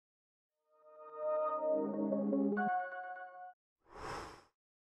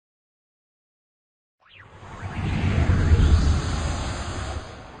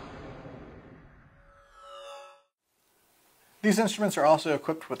These instruments are also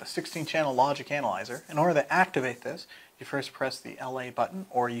equipped with a 16-channel logic analyzer. In order to activate this, you first press the LA button,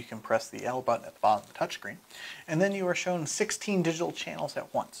 or you can press the L button at the bottom of the touchscreen, and then you are shown 16 digital channels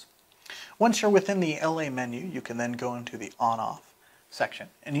at once. Once you're within the LA menu, you can then go into the on-off section,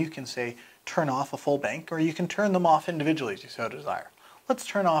 and you can say turn off a full bank, or you can turn them off individually as you so desire. Let's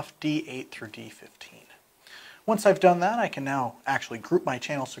turn off D8 through D15. Once I've done that, I can now actually group my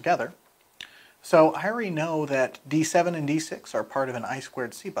channels together. So I already know that D7 and D6 are part of an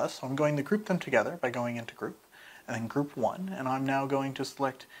I2C bus, so I'm going to group them together by going into Group, and then Group 1, and I'm now going to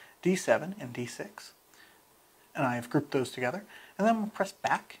select D7 and D6, and I've grouped those together, and then I'm going to press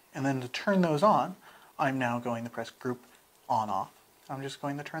back, and then to turn those on, I'm now going to press Group On-Off. I'm just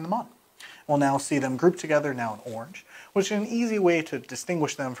going to turn them on. We'll now see them grouped together now in orange, which is an easy way to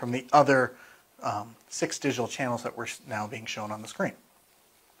distinguish them from the other 6 digital channels that were now being shown on the screen.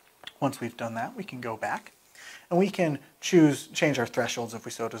 Once we've done that, we can go back and we can change our thresholds if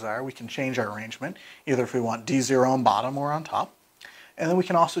we so desire. We can change our arrangement, either if we want D0 on bottom or on top. And then we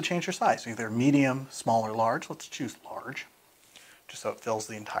can also change our size, either medium, small, or large. Let's choose large, just so it fills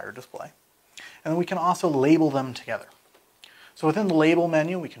the entire display. And then we can also label them together. So within the label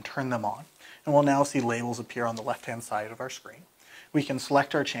menu, we can turn them on, and we'll now see labels appear on the left-hand side of our screen. We can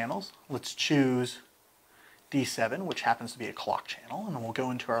select our channels. Let's choose D7, which happens to be a clock channel, and then we'll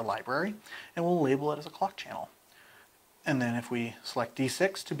go into our library and we'll label it as a clock channel. And then if we select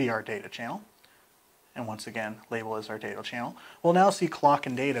D6 to be our data channel, and once again label as our data channel, we'll now see clock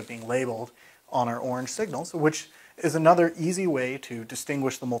and data being labeled on our orange signals, which is another easy way to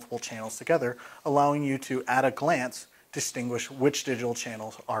distinguish the multiple channels together, allowing you to at a glance distinguish which digital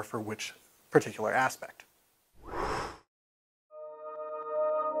channels are for which particular aspect.